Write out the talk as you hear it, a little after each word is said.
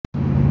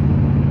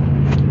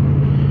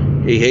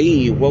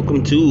Hey,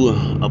 welcome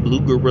to a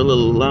Blue Gorilla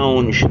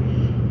Lounge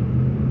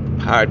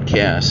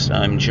podcast.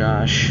 I'm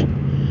Josh,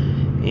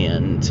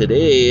 and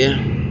today,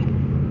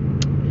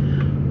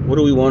 what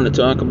do we want to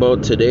talk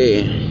about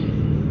today?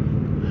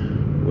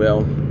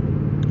 Well,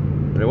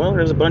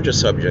 there's a bunch of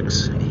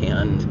subjects,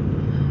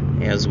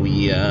 and as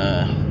we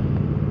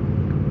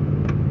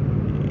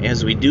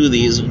do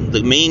these,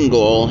 the main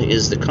goal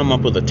is to come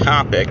up with a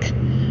topic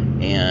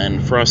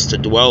and for us to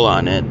dwell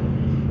on it.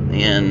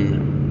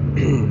 And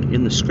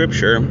in the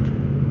scripture,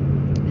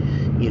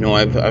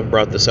 I've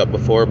brought this up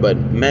before, but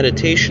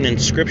meditation in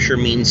scripture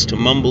means to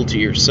mumble to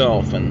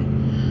yourself,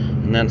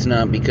 and that's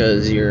not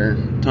because you're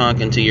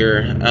talking to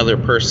your other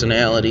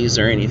personalities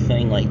or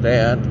anything like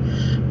that,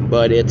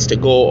 but it's to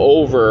go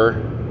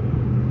over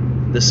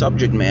the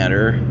subject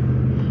matter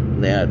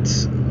that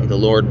the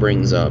Lord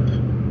brings up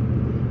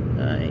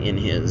in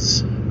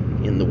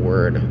the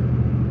Word.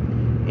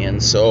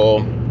 And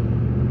so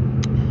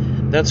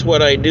that's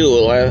what I do.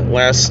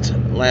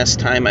 Last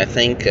time, I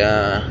think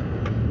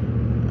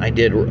I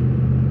did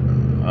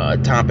a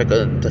topic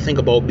to think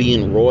about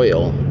being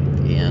royal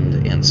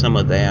and some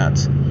of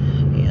that,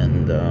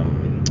 and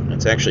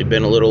it's actually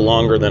been a little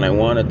longer than I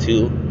wanted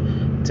to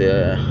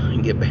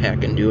get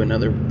back and do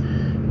another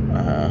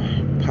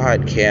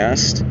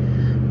podcast,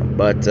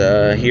 but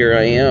here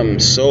I am.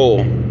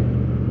 So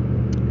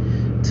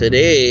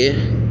today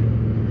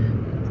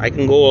I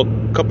can go a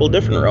couple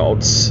different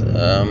routes,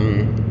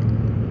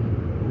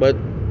 but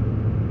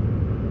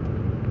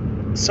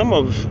some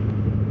of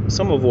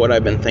what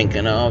I've been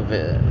thinking of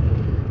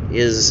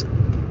is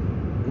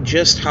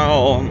just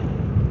how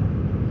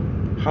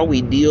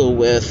we deal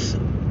with,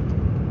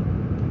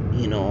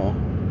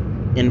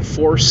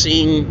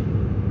 enforcing,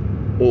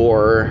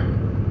 or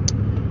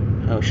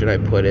how should I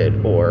put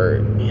it,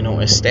 or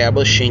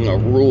establishing a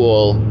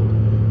rule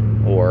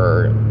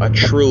or a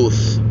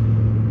truth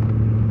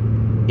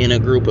in a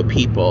group of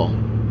people.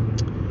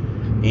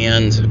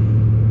 And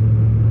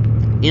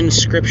in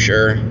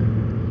scripture,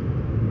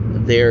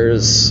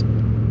 there's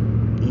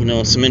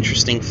some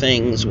interesting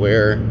things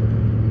where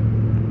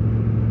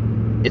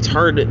it's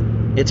hard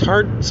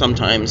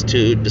sometimes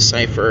to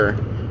decipher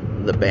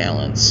the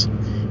balance.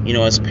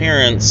 As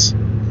parents,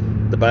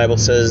 the Bible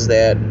says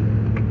that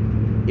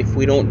if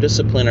we don't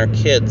discipline our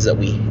kids, that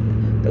we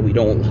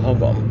don't love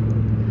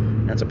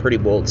them. That's a pretty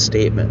bold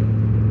statement.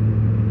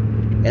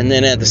 And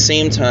then at the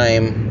same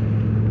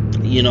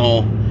time,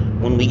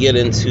 when we get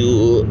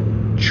into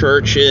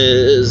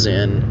churches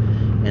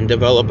and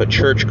develop a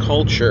church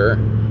culture,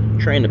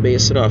 trying to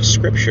base it off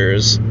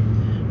scriptures,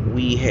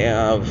 we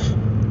have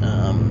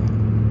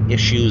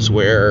issues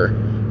where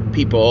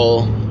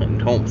people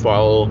don't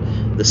follow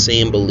the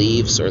same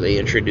beliefs, or they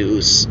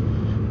introduce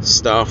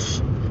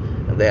stuff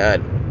that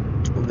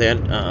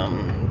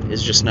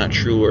is just not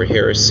true, or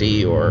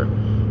heresy, or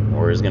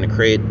is going to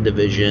create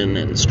division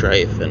and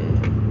strife,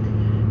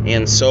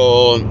 and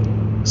so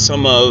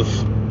some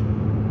of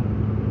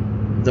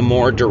the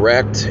more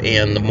direct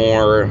and the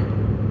more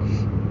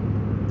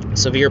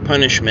severe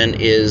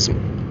punishment is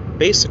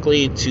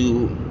basically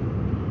to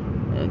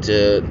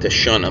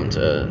shun them,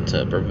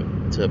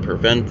 to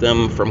prevent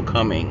them from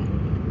coming.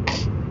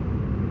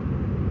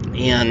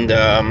 And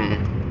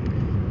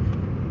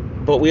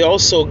but we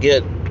also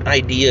get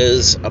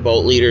ideas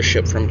about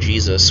leadership from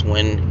Jesus.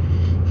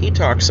 When he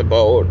talks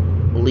about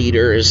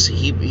leaders,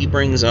 he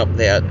brings up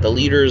that the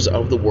leaders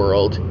of the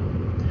world,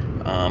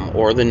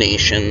 or the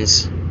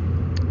nations,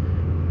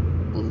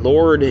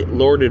 lord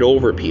it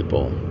over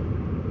people.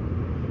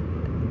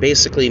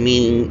 Basically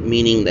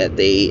meaning that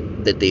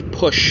they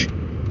push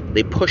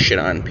it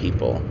on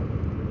people.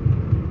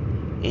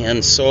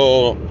 And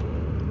so,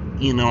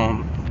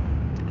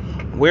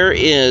 where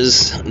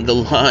is the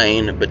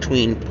line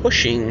between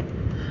pushing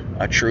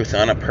a truth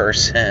on a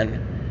person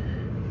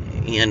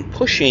and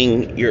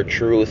pushing your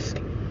truth,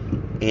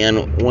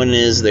 and when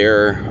is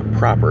there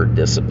proper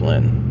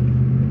discipline?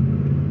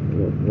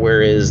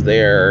 Where is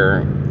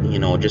there,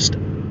 just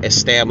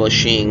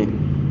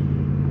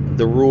establishing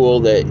the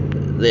rule that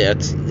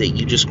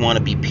you just want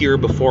to be pure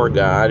before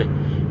God,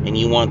 and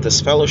you want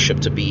this fellowship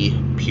to be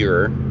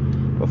pure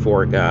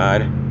before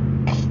God,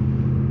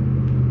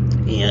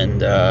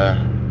 and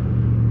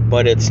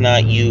but it's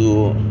not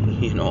you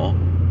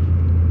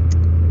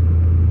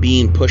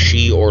being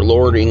pushy or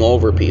lording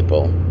over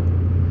people.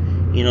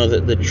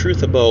 The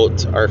truth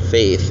about our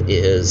faith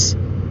is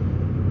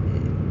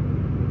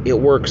it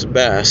works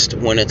best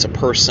when it's a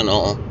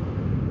personal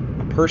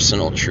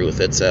truth.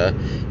 It's a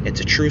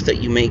truth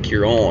that you make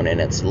your own, and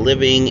it's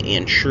living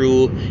and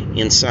true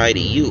inside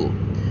of you.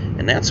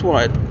 And that's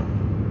what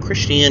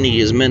Christianity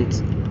is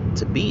meant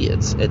to be.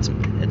 It's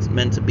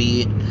meant to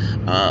be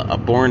a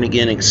born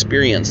again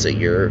experience, that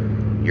you're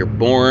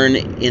born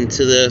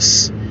into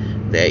this,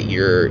 that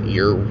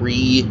you're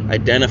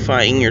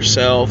re-identifying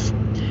yourself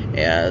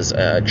as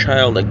a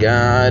child of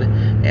God,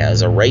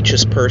 as a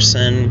righteous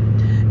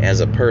person,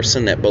 as a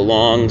person that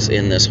belongs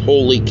in this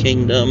holy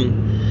kingdom.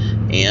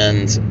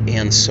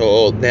 And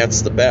so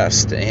that's the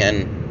best.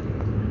 And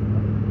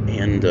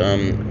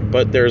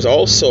But there's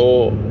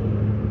also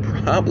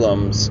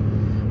problems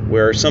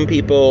where some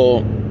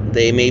people,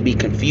 they may be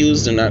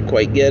confused and not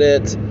quite get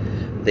it.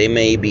 They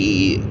may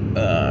be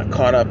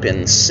caught up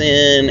in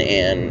sin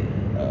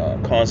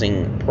and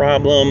causing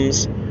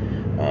problems.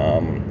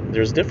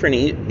 There's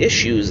different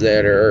issues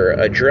that are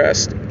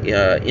addressed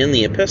in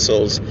the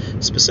epistles,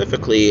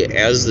 specifically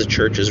as the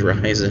church is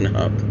rising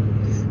up.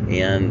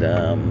 And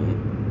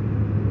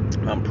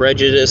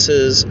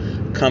prejudices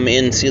come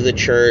into the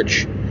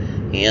church,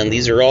 and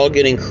these are all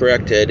getting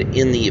corrected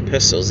in the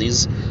epistles.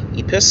 These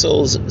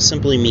epistles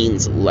simply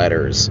means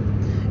letters.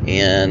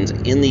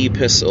 And in the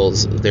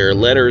epistles, there are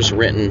letters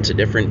written to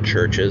different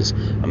churches.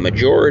 A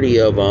majority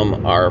of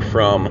them are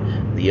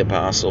from the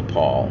Apostle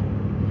Paul.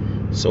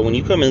 So when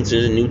you come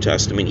into the New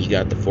Testament, you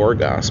got the 4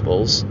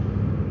 Gospels.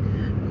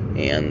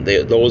 And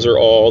those are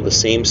all the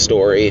same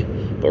story,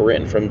 but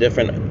written from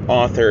different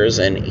authors.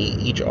 And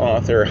each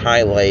author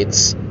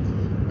highlights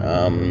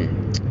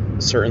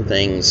certain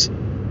things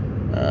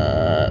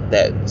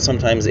that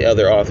sometimes the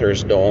other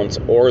authors don't,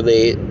 or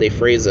they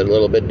phrase it a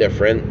little bit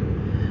different.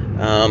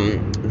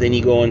 Then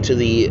you go into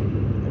the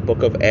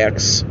book of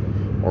Acts,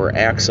 or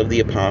Acts of the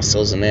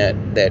Apostles, and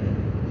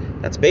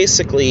that's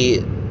basically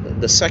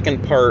the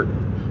second part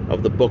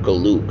of the book of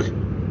Luke.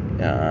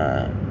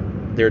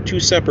 They're 2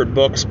 separate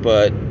books,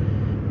 but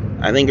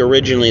I think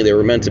originally they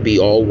were meant to be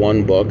all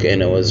one book,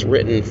 and it was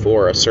written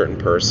for a certain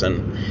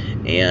person,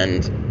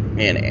 and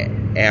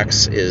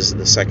Acts is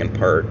the second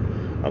part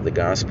of the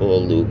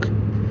Gospel of Luke.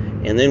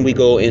 And then we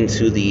go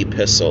into the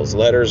epistles,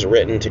 letters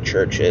written to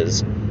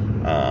churches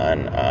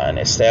on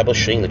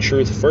establishing the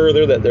truth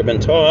further that they've been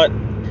taught,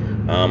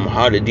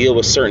 how to deal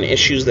with certain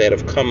issues that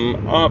have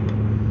come up,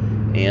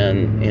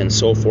 and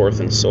so forth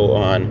and so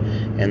on.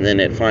 And then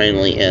it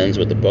finally ends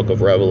with the book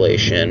of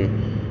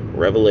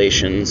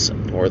Revelations,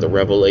 or the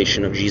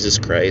revelation of Jesus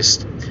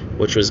Christ,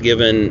 which was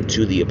given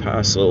to the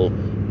Apostle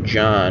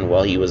John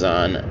while he was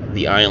on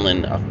the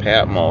island of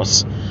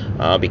Patmos,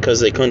 because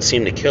they couldn't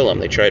seem to kill him.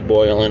 They tried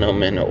boiling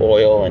him in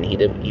oil, and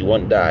he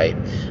wouldn't die.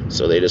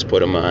 So they just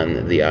put him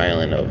on the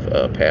island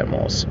of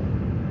Patmos.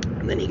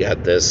 And then he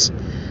got this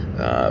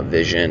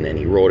vision, and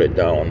he wrote it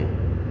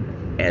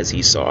down as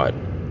he saw it.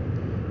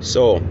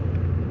 So,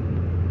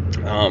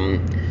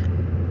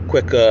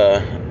 quick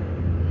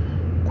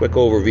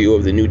overview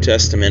of the New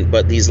Testament.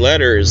 But these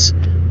letters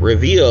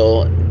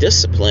reveal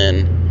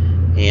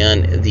discipline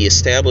and the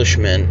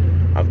establishment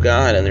of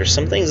God. And there's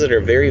some things that are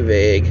very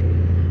vague,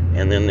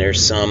 and then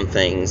there's some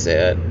things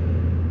that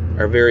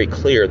are very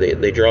clear.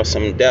 They draw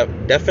some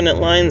definite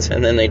lines,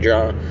 and then they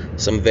draw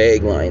some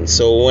vague lines.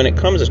 So when it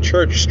comes to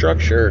church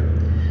structure,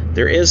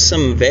 there is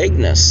some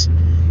vagueness,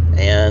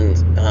 and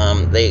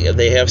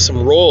they have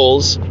some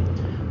roles,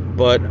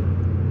 but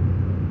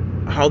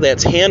how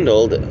that's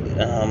handled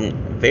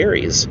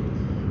varies.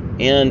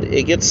 And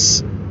it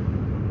gets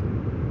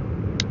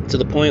to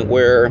the point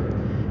where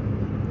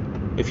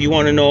if you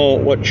want to know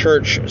what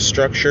church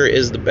structure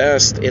is the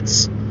best,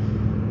 it's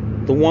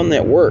the one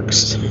that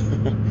works.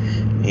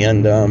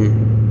 And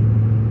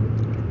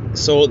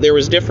so there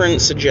was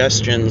different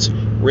suggestions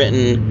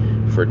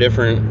written for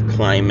different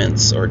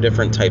climates or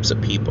different types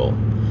of people.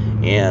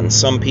 And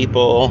some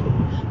people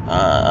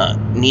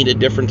needed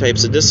different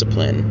types of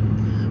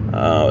discipline.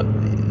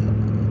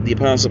 The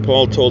Apostle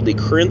Paul told the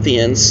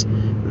Corinthians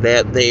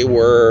that they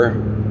were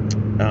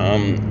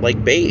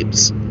like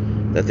babes,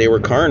 that they were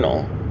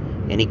carnal.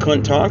 And he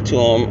couldn't talk to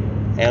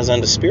them as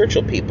unto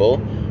spiritual people,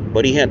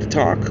 but he had to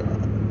talk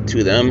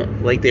to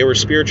them like they were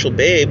spiritual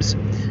babes,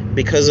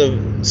 because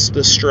of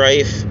the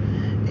strife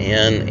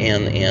and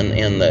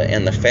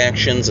the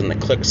factions and the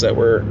cliques that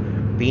were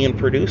being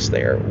produced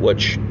there,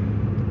 which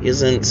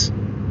isn't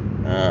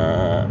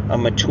a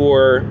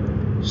mature,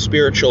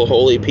 spiritual,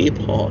 holy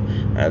people.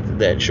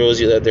 That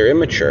shows you that they're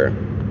immature,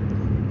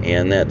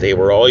 and that they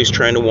were always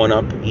trying to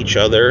one-up each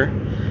other.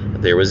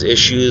 There was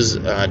issues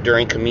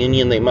during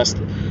communion.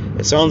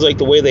 It sounds like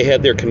the way they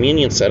had their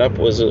communion set up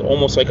was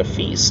almost like a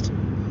feast.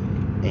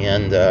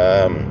 And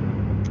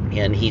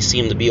he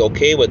seemed to be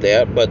okay with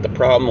that, but the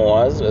problem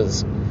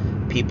was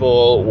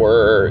people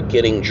were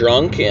getting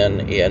drunk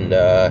and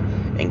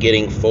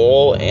getting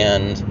full,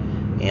 and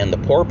the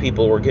poor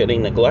people were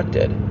getting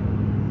neglected.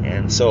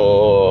 And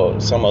so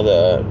some of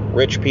the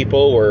rich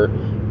people were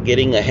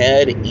getting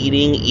ahead,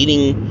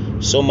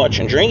 eating so much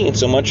and drinking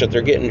so much that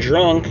they're getting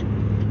drunk,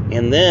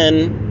 and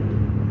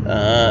then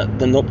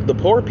the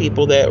poor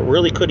people that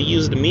really could have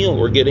used a meal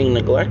were getting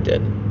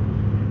neglected.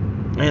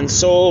 And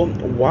so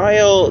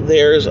while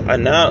there's a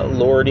not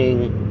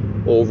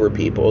lording over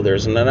people,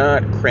 there's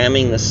not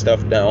cramming this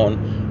stuff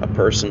down a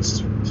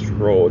person's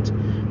throat,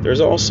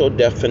 there's also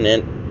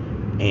definite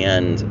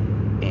and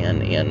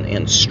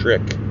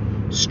strict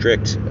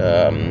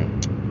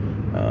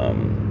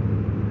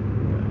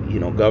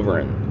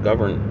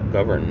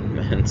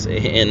governments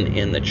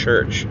in the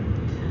church.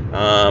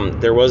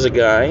 There was a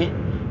guy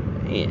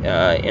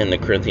in the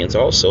Corinthians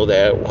also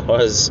that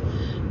was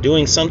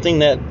doing something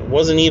that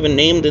wasn't even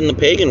named in the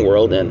pagan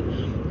world,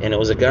 and and it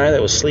was a guy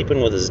that was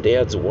sleeping with his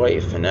dad's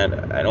wife, and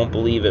I don't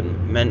believe it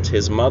meant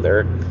his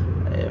mother.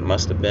 It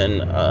must have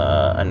been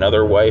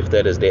another wife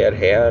that his dad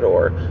had,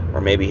 or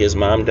maybe his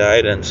mom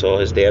died, and so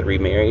his dad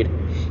remarried,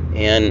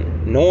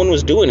 and no one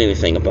was doing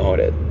anything about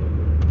it.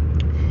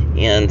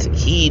 And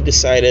he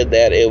decided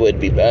that it would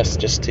be best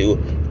just to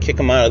kick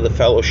him out of the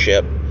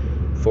fellowship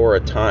for a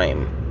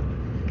time.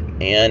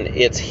 And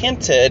it's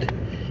hinted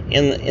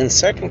in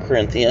 2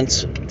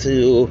 Corinthians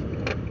to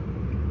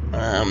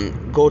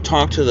go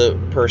talk to the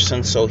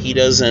person so he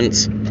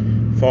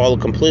doesn't fall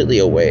completely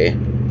away,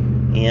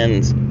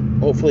 and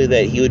hopefully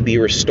that he would be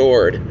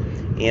restored.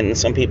 And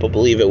some people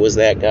believe it was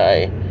that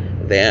guy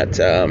that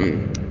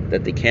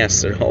they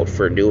casted out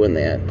for doing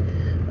that.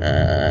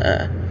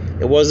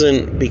 It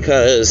wasn't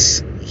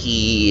because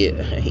he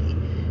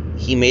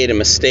made a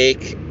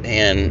mistake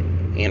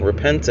and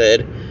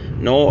repented.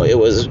 No, it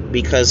was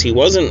because he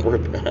wasn't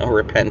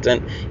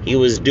repentant. He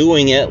was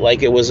doing it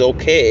like it was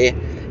okay,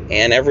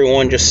 and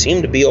everyone just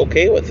seemed to be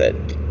okay with it.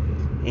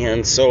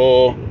 And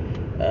so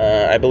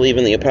I believe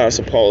in the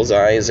Apostle Paul's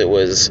eyes, it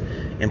was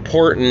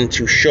important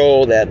to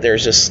show that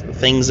there's just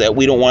things that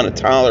we don't want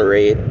to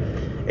tolerate,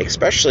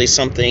 especially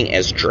something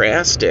as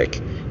drastic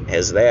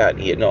as that.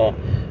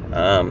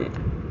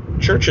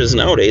 Churches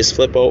nowadays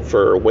flip out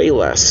for way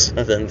less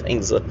than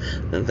things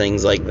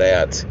like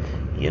that.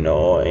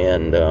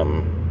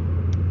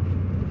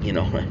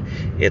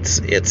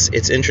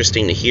 It's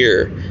interesting to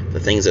hear the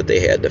things that they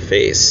had to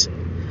face.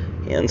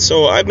 And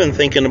so I've been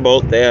thinking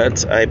about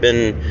that. I've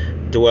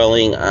been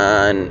dwelling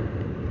on,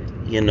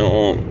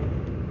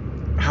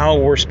 how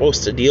we're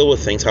supposed to deal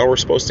with things, how we're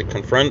supposed to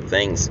confront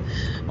things.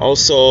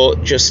 Also,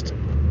 just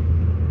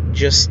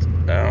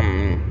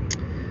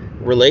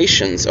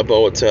relations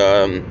about,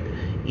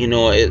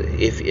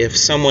 if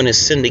someone has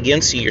sinned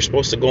against you, you're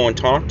supposed to go and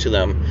talk to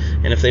them.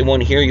 And if they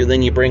won't hear you,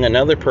 then you bring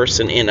another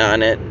person in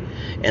on it.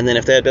 And then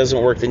if that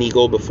doesn't work, then you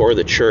go before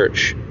the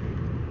church.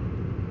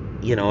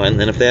 And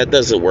then if that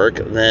doesn't work,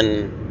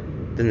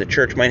 then the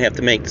church might have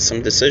to make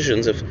some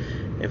decisions if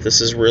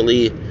this is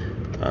really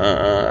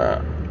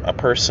a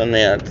person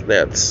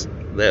that's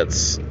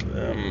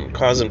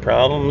causing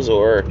problems,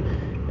 or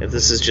if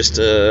this is just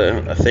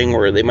a thing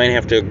where they might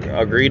have to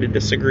agree to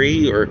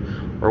disagree or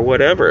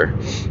whatever.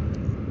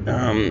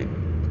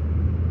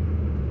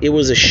 It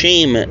was a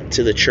shame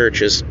to the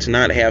churches to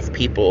not have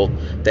people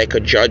that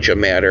could judge a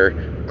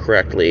matter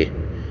correctly.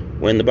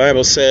 When the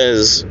Bible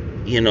says,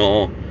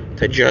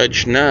 to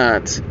judge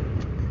not,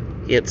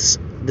 it's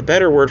the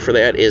better word for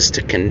that is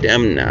to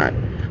condemn not.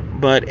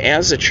 But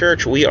as a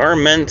church, we are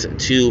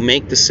meant to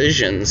make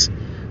decisions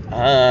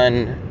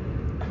on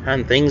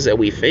things that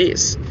we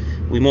face.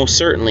 We most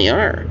certainly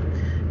are.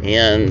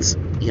 And,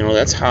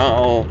 that's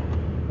how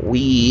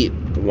we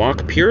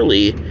walk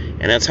purely,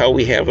 and that's how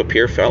we have a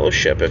pure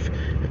fellowship. If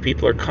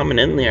people are coming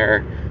in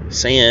there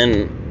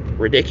saying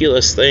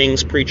ridiculous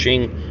things,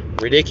 preaching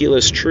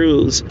ridiculous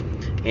truths,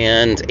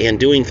 and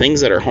doing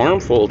things that are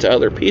harmful to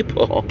other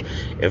people,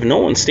 if no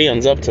one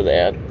stands up to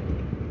that,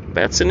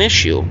 that's an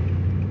issue.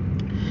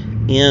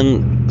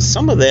 And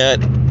some of that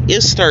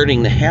is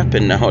starting to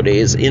happen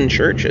nowadays in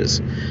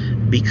churches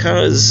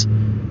because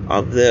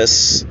of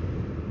this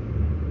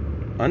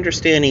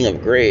understanding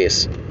of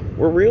grace.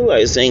 We're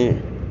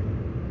realizing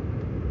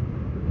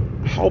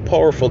how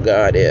powerful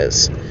God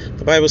is.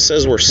 The Bible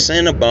says where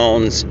sin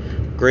abounds,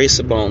 grace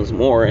abounds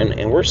more,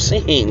 and we're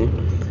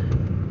seeing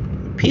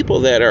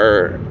people that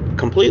are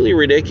completely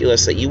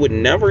ridiculous that you would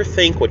never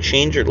think would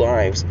change their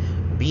lives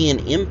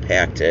being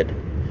impacted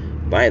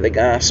by the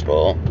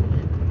gospel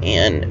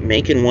and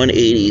making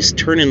 180s,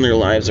 turning their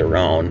lives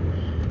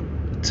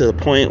around to the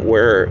point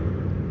where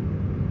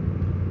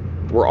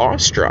we're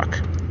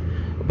awestruck.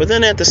 But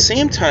then at the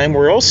same time,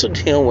 we're also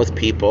dealing with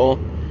people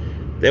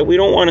that we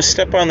don't want to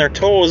step on their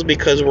toes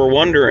because we're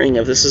wondering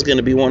if this is going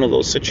to be one of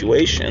those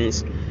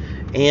situations.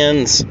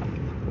 And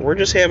we're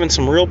just having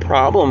some real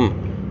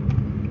problem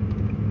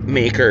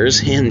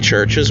makers in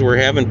churches. We're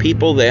having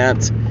people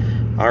that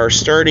are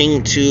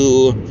starting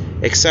to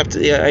accept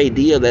the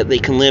idea that they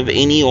can live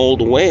any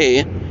old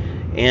way,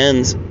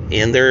 and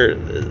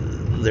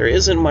there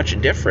isn't much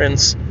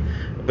difference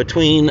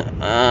between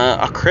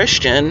a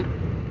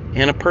Christian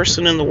and a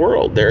person in the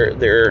world.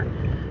 They're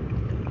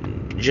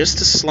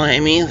just as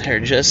slimy, they're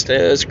just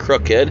as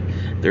crooked,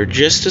 they're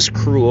just as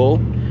cruel,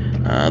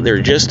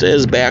 they're just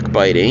as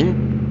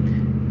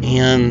backbiting.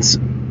 And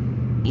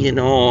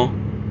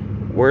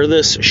where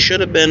this should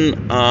have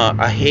been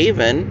a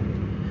haven,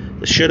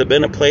 this should have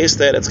been a place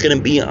that it's going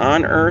to be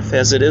on earth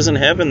as it is in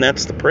heaven.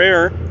 That's the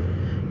prayer.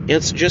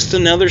 It's just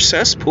another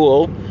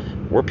cesspool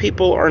where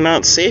people are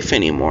not safe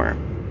anymore,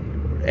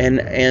 and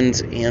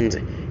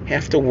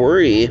have to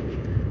worry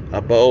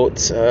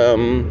about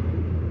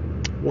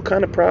what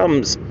kind of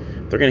problems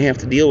they're going to have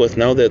to deal with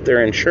now that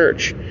they're in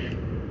church.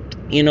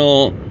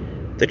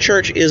 The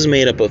church is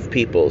made up of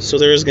people, so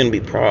there is going to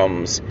be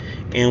problems,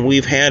 and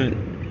we've had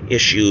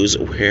issues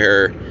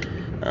where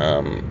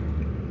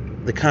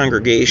the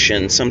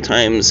congregation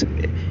sometimes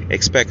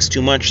expects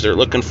too much. They're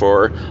looking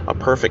for a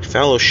perfect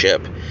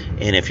fellowship.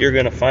 And if you're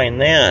going to find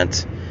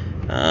that,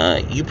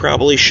 you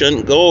probably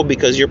shouldn't go,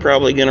 because you're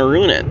probably going to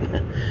ruin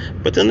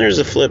it. But then there's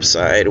a flip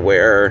side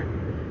where,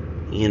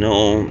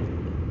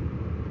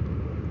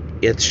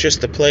 it's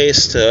just a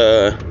place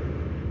to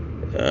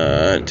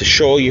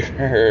show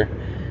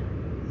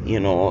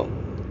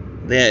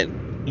that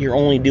you're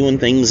only doing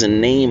things in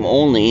name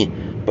only,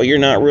 but you're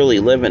not really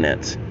living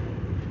it.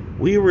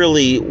 We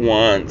really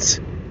want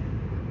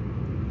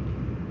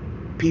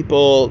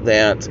people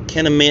that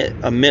can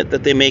admit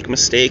that they make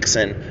mistakes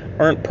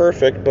and aren't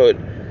perfect, but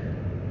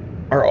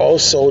are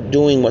also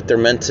doing what they're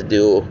meant to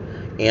do,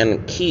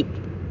 and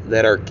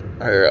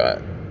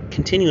are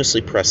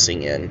continuously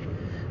pressing in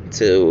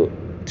to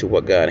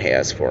what God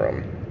has for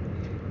them.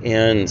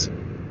 And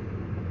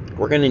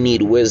we're going to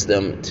need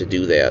wisdom to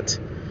do that.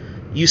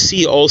 You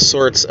see all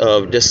sorts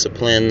of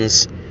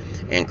disciplines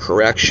and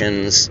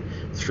corrections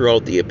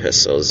throughout the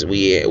epistles.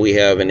 We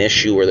have an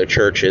issue where the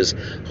church is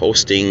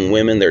hosting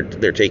women.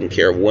 They're taking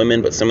care of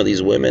women, but some of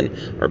these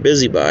women are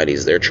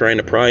busybodies. They're trying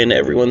to pry into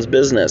everyone's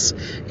business,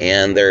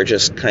 and they're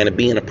just kind of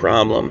being a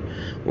problem.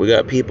 We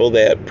got people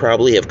that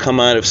probably have come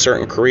out of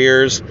certain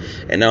careers,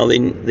 and now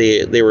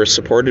they were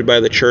supported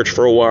by the church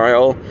for a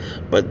while,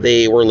 but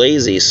they were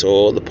lazy.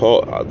 So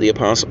the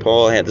Apostle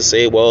Paul had to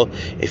say, well,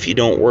 if you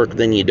don't work,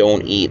 then you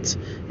don't eat.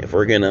 If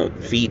we're going to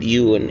feed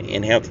you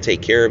and have to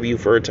take care of you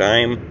for a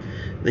time,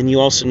 then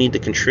you also need to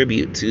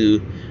contribute to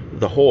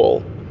the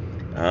whole.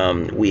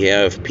 We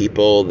have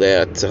people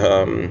that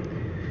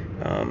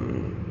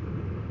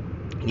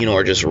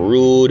are just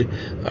rude,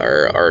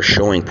 are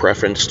showing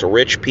preference to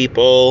rich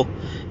people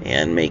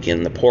and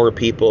making the poor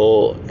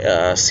people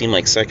seem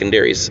like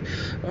secondaries.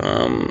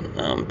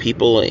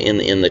 People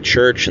in the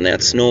church, and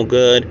that's no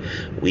good.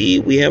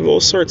 We have all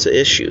sorts of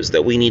issues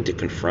that we need to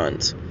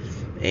confront,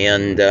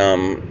 and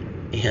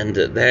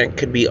that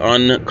could be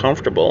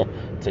uncomfortable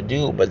to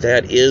do, but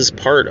that is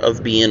part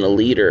of being a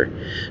leader.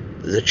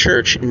 The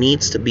church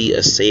needs to be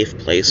a safe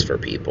place for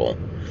people,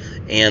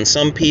 and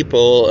some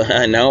people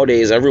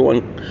nowadays,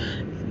 everyone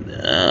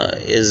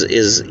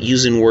is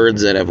using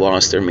words that have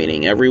lost their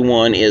meaning.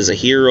 Everyone is a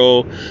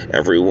hero.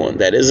 Everyone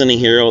that isn't a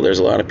hero. There's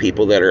a lot of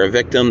people that are a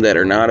victim that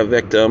are not a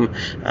victim.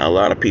 A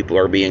lot of people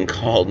are being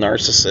called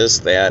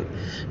narcissists that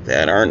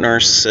aren't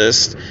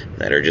narcissists,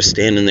 that are just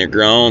standing their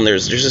ground.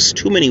 There's just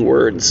too many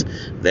words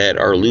that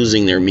are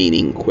losing their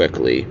meaning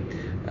quickly.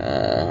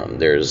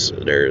 There's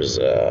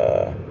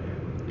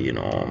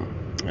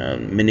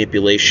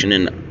manipulation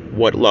in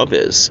what love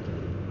is.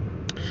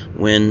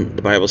 When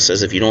the Bible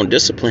says if you don't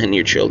discipline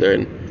your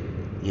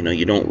children,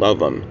 you don't love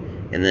them.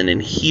 And then in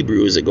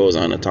Hebrews it goes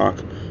on to talk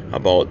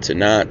about to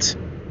not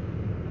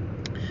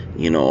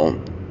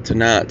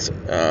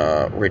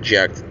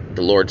reject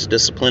the Lord's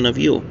discipline of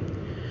you.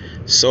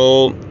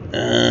 So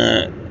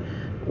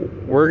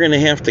we're going to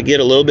have to get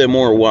a little bit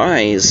more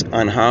wise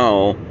on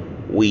how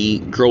we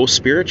grow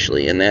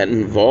spiritually, and that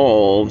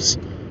involves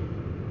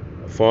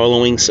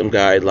following some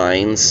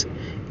guidelines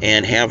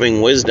and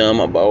having wisdom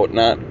about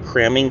not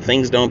cramming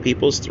things down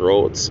people's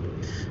throats,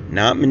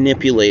 not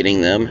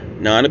manipulating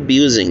them, not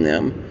abusing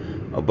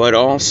them, but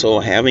also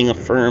having a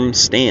firm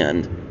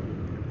stand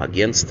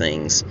against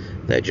things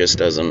that just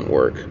doesn't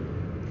work.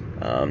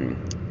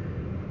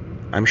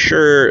 I'm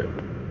sure,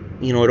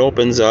 it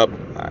opens up.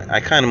 I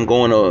kind of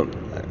going to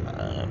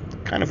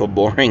kind of a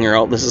boring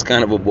route. This is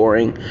kind of a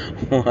boring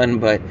one,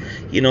 but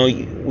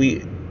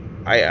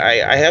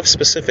I have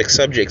specific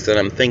subjects that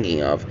I'm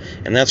thinking of,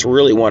 and that's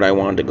really what I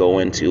wanted to go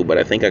into, but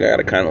I think I got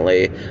to kind of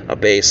lay a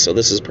base, so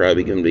this is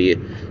probably going to be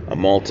a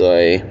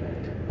multi-part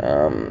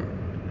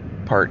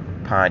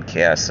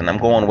podcast, and I'm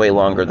going way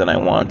longer than I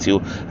want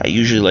to. I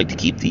usually like to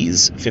keep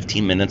these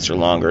 15 minutes or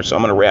longer, so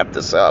I'm going to wrap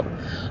this up,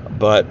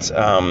 but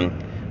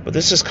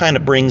this just kind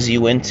of brings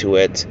you into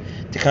it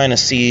to kind of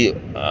see,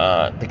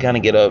 to kind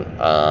of get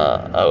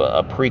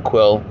a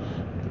prequel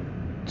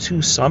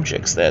to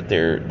subjects that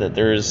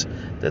there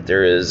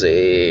is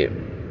a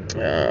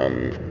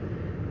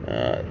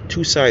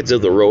two sides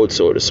of the road,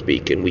 so to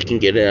speak, and we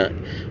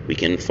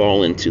can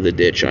fall into the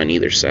ditch on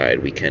either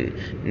side. We can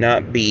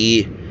not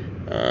be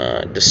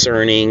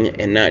discerning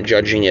and not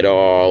judging at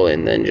all,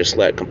 and then just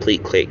let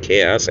complete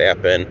chaos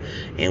happen,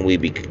 and we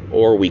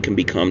can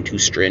become too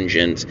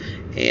stringent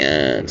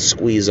and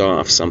squeeze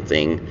off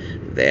something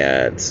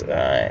that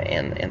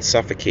and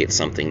suffocate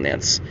something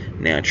that's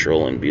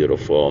natural and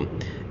beautiful,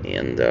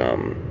 and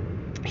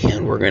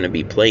we're going to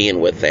be playing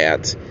with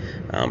that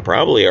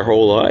probably our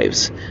whole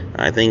lives.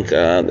 I think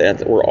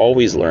that we're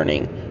always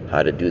learning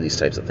how to do these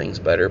types of things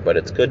better, but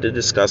it's good to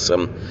discuss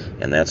them,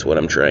 and that's what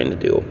I'm trying to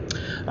do.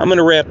 I'm going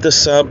to wrap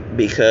this up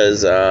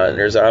because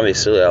there's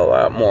obviously a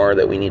lot more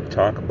that we need to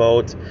talk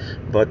about,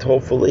 but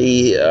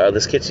hopefully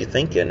this gets you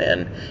thinking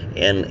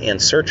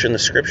and searching the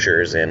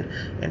scriptures and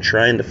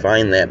trying to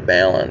find that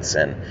balance,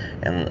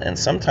 and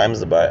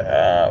sometimes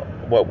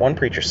what one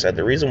preacher said,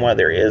 the reason why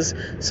there is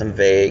some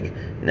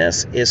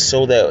vagueness is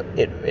so that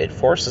it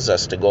forces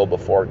us to go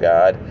before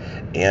God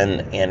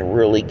and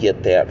really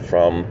get that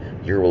from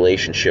your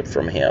relationship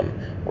from Him.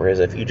 Whereas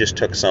if you just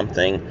took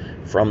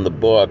something from the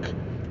book,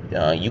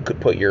 you could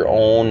put your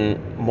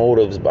own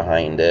motives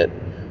behind it,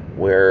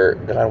 where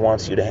God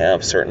wants you to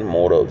have certain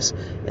motives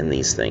in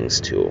these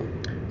things too.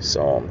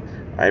 So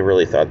I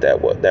really thought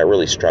that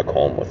really struck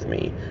home with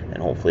me,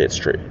 and hopefully it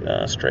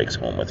strikes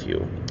home with you.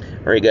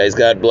 All right, guys,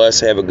 God bless.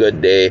 Have a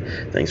good day.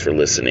 Thanks for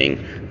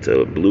listening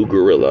to Blue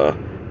Gorilla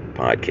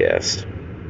Podcast.